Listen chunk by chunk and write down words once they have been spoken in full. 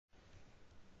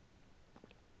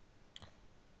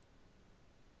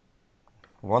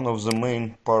One of the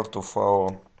main part of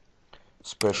our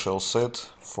special set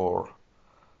for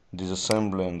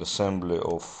disassembly and assembly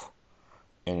of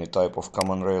any type of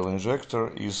common rail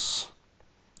injector is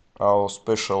our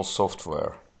special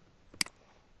software.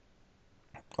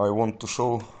 I want to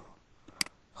show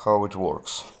how it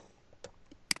works.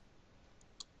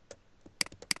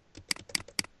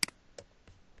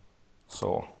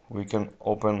 So we can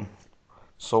open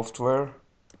software,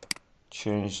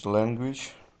 change the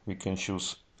language, we can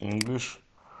choose English,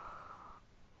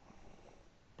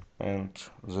 and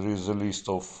there is a list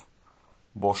of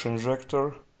BOSCH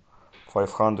injector,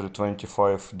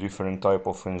 525 different type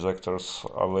of injectors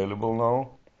available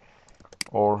now,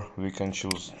 or we can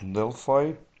choose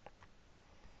DELPHI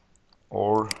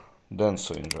or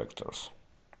DENSO injectors.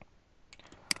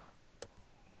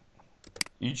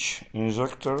 Each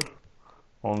injector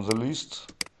on the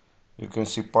list, you can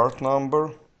see part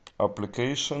number,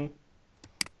 application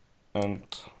and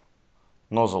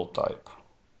nozzle type.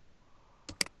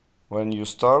 When you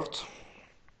start,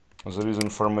 there is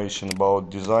information about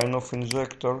design of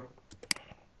injector,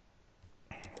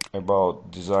 about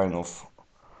design of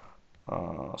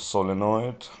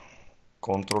solenoid,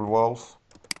 control valve,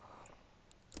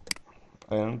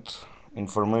 and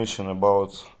information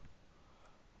about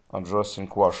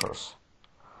adjusting washers.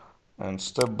 And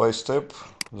step by step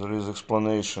there is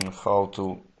explanation how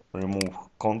to remove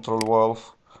control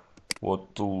valve,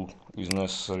 what tool is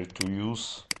necessary to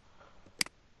use,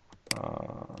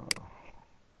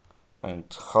 and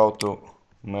how to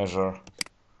measure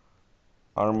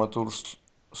armature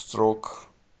stroke,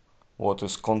 what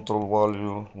is control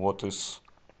value, what is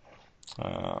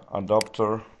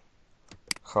adapter,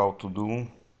 how to do.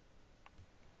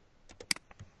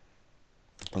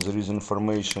 There is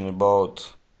information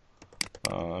about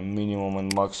minimum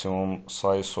and maximum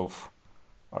size of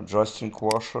adjusting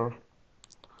washer.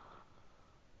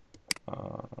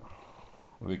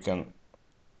 We can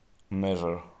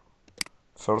measure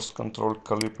first control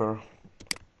caliper,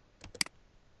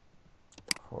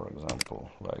 for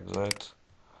example like that,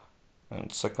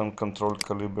 and second control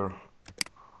caliber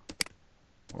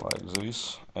like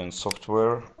this, and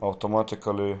software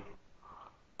automatically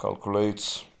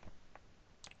calculates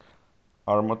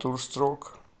armature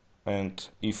stroke, and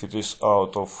if it is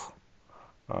out of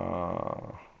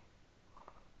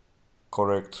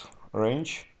correct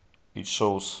range, it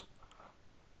shows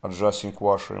adjusting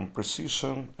washer and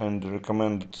precision and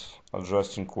recommended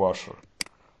adjusting washer.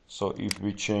 So if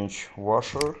we change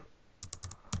washer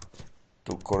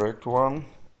to correct one,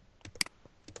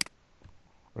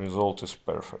 result is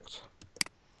perfect.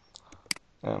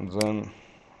 And then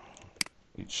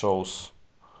it shows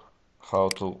how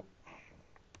to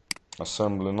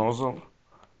assemble nozzle,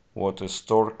 what is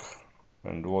torque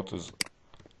and what is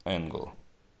angle.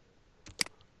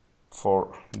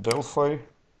 For DELPHI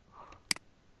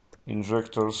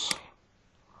injectors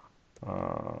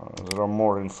there are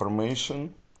more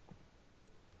information.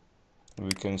 We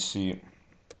can see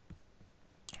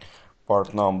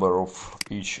part number of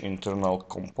each internal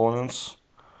components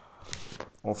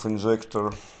of injector,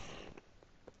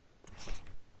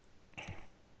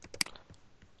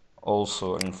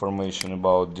 also information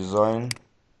about design,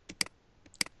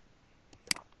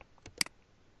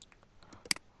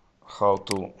 how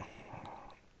to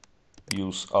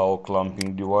use our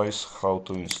clamping device, how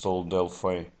to install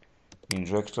DELPHI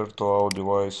injector to our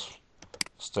device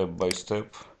step by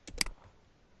step,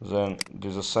 then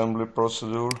disassembly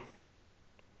procedure,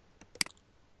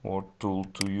 what tool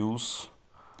to use,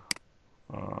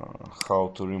 how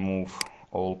to remove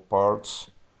all parts,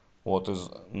 what is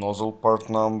nozzle part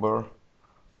number,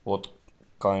 what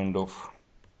kind of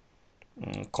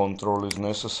control is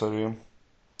necessary,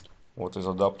 what is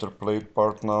adapter plate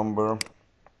part number,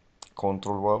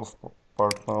 control valve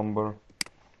part number,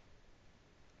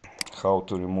 how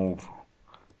to remove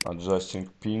adjusting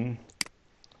pin,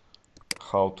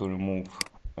 how to remove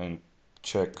and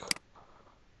check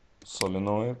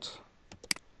solenoid,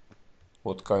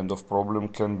 what kind of problem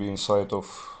can be inside of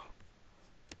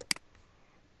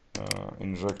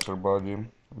injector body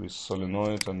with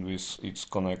solenoid and with its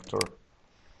connector.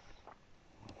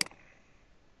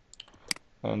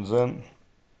 And then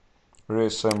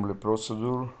reassembly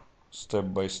procedure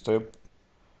step by step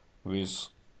with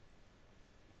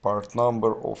part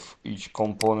number of each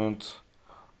component,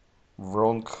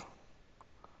 wrong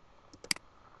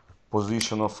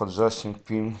position of adjusting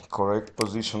pin, correct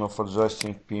position of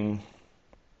adjusting pin,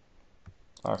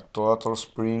 actuator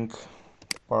spring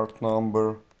part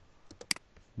number,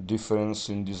 difference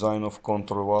in design of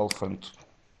control valve and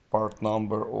part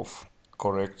number of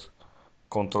correct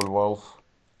control valve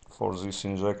for this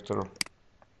injector.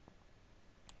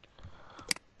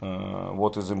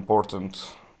 what is important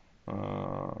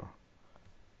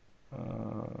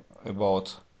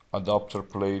about adapter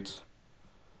plate,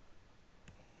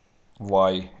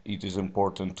 why it is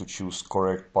important to choose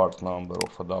correct part number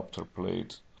of adapter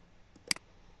plate,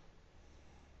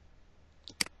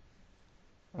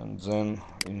 and then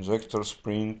injector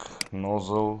spring,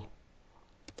 nozzle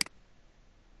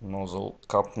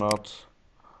cap nut,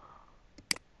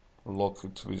 lock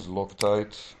it with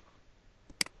Loctite,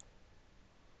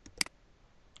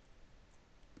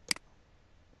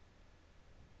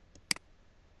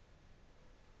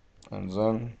 and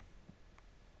then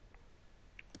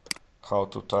how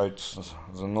to tighten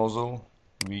the nozzle,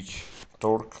 which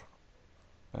torque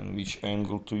and which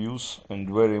angle to use, and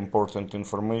very important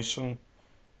information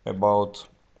about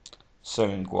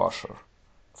sealing washer.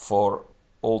 For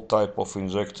all type of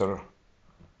injector,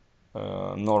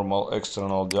 normal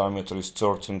external diameter is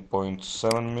 13.7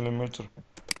 mm,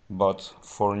 but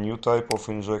for new type of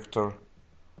injector,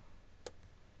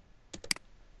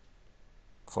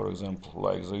 for example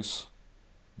like this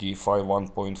DELPHI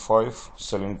 1.5,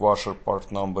 sealing washer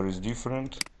part number is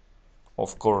different.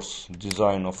 Of course,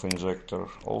 design of injector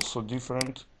also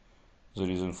different. There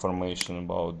is information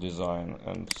about design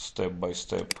and step by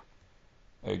step,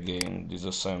 again,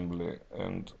 disassembly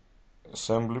and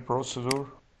assembly procedure.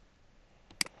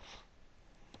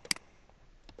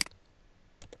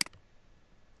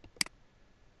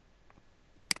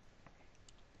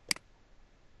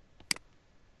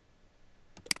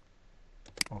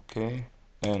 Okay,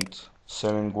 and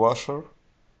sealing washer,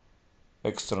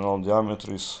 external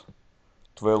diameter is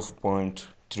 12.3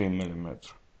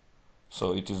 mm.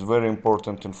 So it is very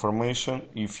important information.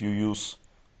 If you use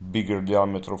bigger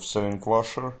diameter of sealing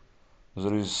washer,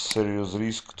 there is serious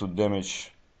risk to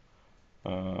damage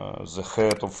the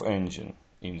head of engine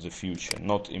in the future.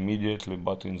 Not immediately,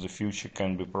 but in the future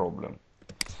can be problem.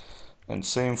 And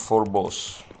same for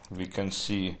BOSCH. We can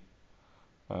see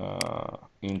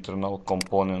internal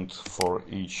component for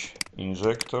each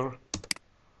injector.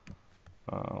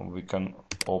 We can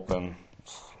open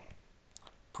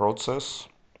process.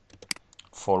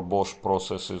 For BOSCH,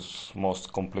 process is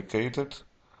most complicated.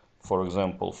 For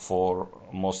example, for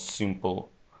most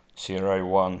simple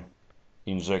CRI-1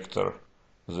 injector,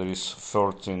 there is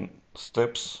 13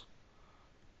 steps.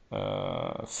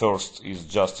 First is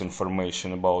just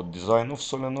information about design of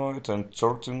solenoid, and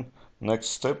 13 next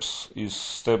steps is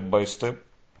step by step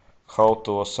how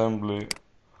to assembly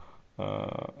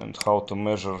and how to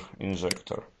measure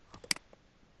injector.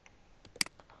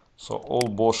 So all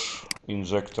BOSCH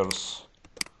injectors,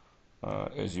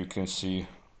 as you can see,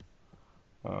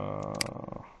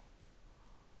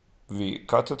 we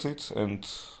cutted it, and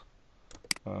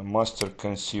master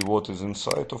can see what is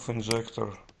inside of injector,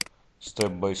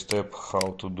 step by step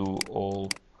how to do all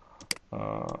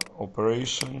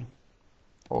operation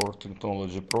or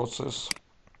technology process.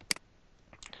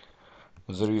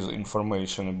 There is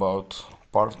information about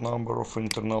part number of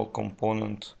internal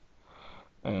component,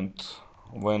 and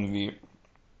when we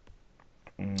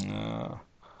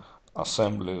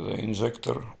assembly the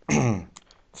injector,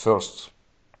 first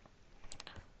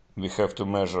we have to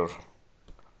measure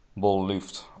ball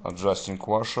lift adjusting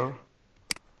washer.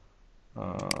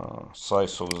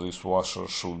 Size of this washer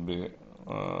should be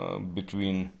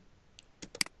between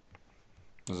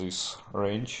this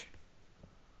range.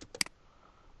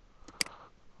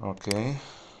 Okay,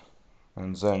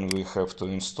 and then we have to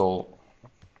install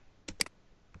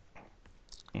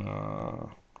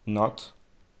nut,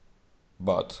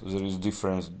 but there is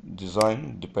different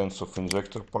design, depends of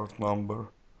injector part number,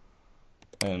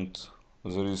 and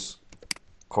there is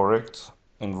correct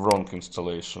and wrong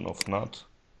installation of nut.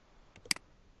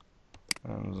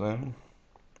 And then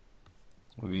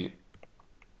we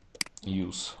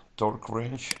use torque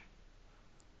wrench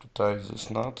to tighten this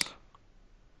nut,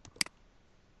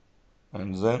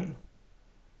 and then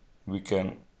we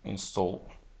can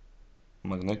install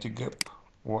magnetic gap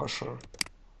washer,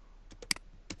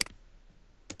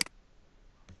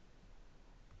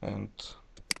 and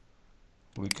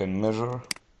we can measure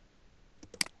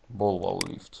ball valve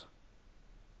lift.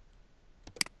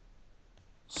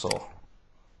 So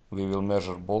we will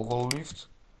measure ball valve lift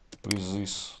with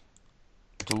this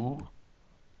tool,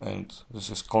 and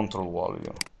this is control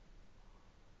value,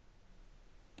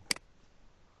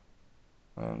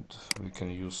 and we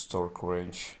can use torque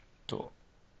wrench to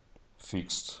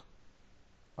fix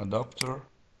adapter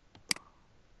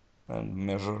and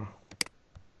measure.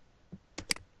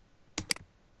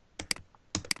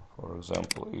 For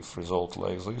example, if result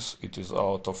like this, it is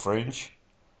out of range.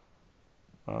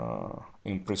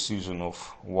 In precision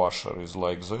of washer is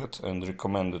like that, and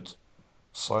recommended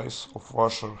size of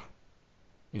washer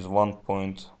is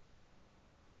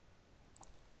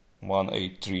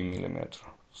 1.183 millimeter.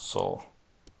 So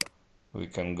we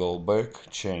can go back,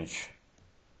 change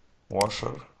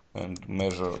washer and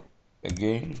measure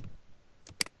again.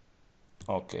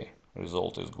 Okay,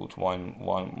 result is good. One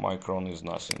micron is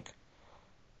nothing.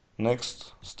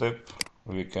 Next step,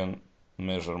 we can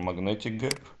measure magnetic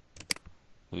gap.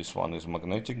 This one is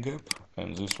magnetic gap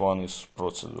and this one is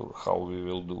procedure, how we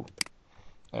will do.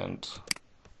 And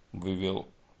we will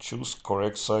choose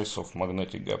correct size of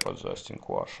magnetic gap adjusting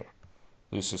washer.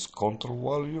 This is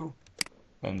control value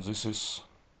and this is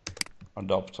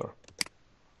adapter.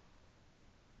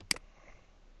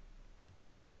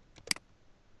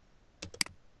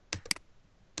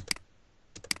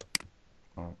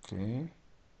 Okay,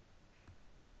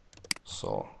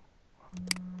 so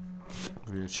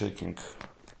we are checking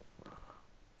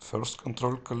first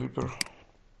control caliper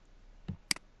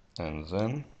and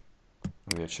then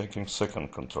we are checking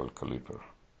second control caliper.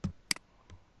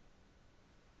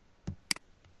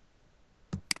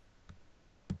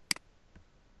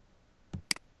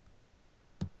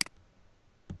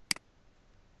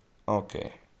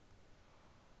 Okay,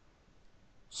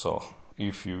 so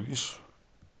if you wish,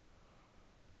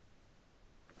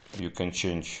 you can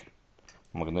change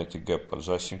magnetic gap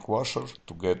adjusting washer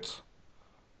to get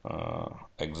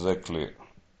exactly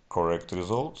correct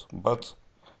result, but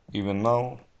even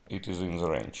now it is in the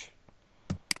range.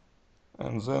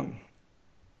 And then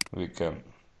we can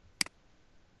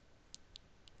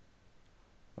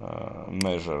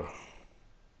measure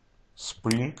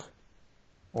spring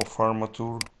of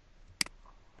armature.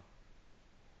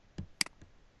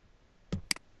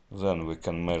 Then we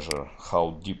can measure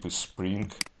how deep is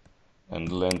spring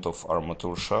and length of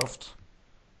armature shaft,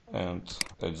 and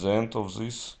at the end of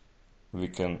this we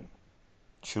can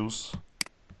choose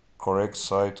correct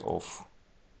side of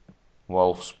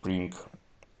valve spring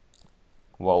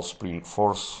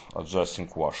force adjusting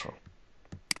washer.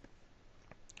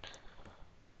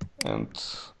 And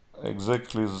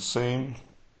exactly the same,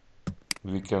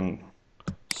 we can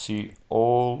see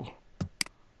all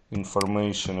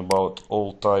information about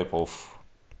all type of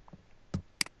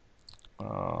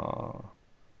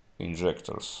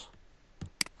injectors,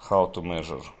 how to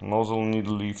measure nozzle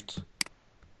needle lift,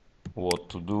 what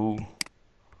to do,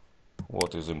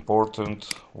 what is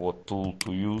important, what tool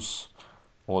to use,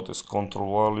 what is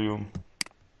control value.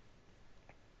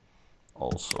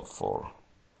 Also for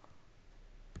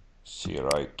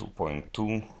CRI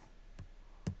 2.2,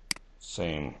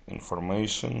 same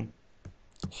information.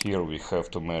 Here we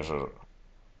have to measure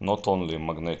not only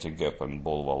magnetic gap and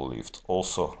ball valve lift,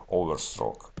 also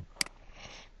overstroke.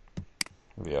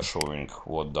 We are showing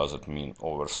what does it mean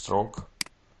overstroke,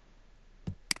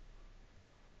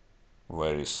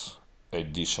 where is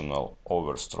additional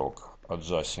overstroke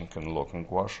adjusting and locking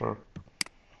washer,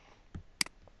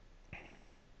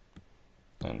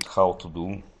 and how to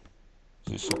do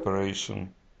this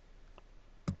operation.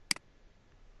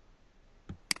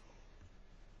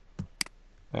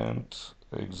 And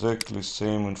exactly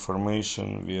same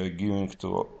information we are giving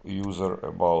to user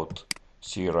about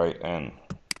CRI-CRIN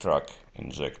track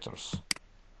injectors.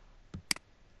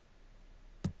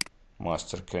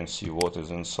 Master can see what is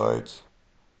inside,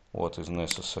 what is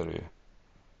necessary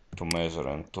to measure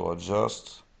and to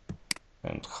adjust,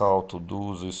 and how to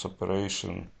do this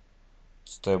operation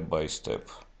step by step.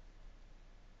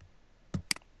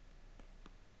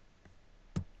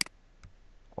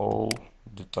 All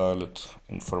detailed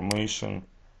information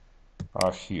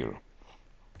are here.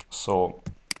 So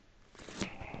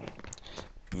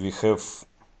we have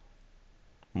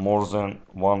more than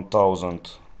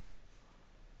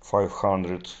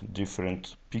 1,500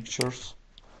 different pictures,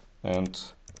 and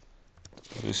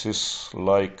this is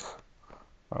like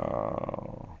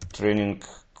training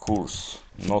course,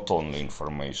 not only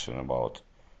information about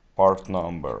part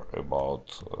number,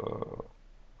 about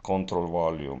control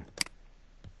volume,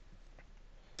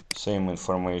 same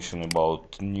information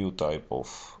about new type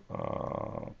of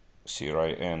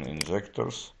CRI-CRIN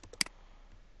injectors,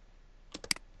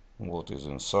 what is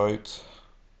inside,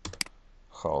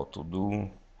 how to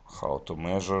do, how to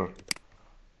measure,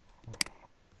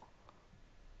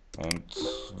 and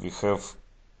we have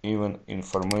even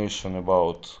information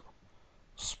about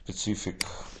specific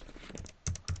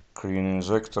CRIN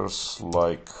injectors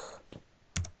like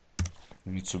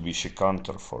Mitsubishi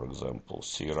Canter, for example,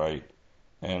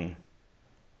 CRI-N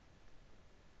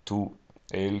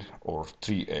 2L or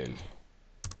 3L,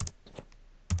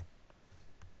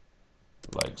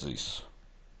 like this.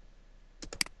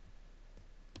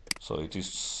 So it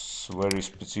is very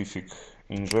specific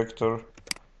injector,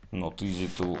 not easy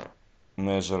to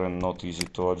measure and not easy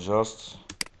to adjust,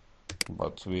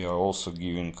 but we are also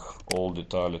giving all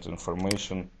detailed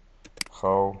information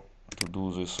how to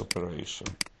do this operation.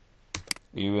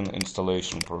 Even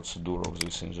installation procedure of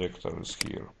this injector is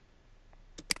here.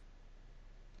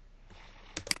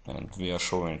 And we are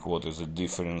showing what is the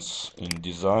difference in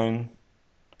design,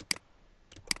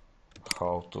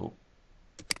 how to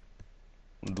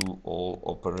do all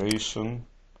operation,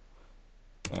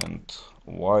 and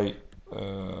why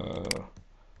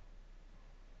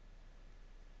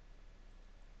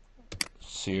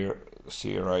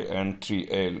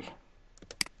CRI-CRIN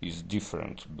is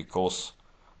different, because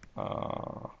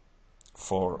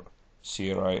for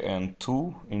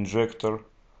CRI-2 injector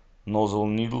nozzle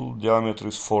needle diameter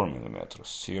is 4 mm.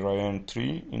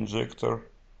 CRI-3 injector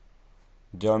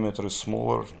diameter is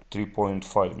smaller, 3.5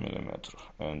 mm,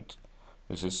 and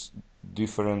this is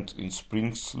different in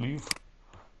spring sleeve,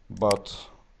 but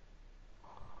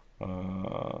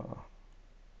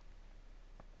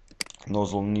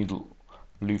nozzle needle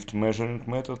lift measuring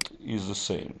method is the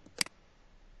same.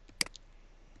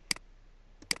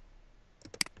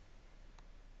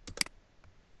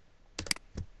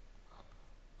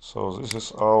 So this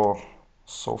is our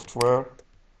software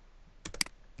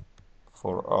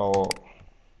for our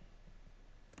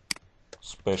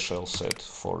special set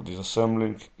for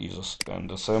disassembling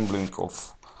and assembling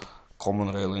of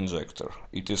common rail injector.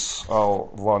 It is our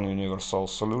one universal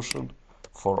solution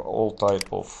for all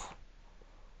type of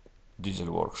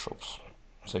diesel workshops.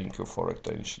 Thank you for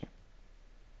attention.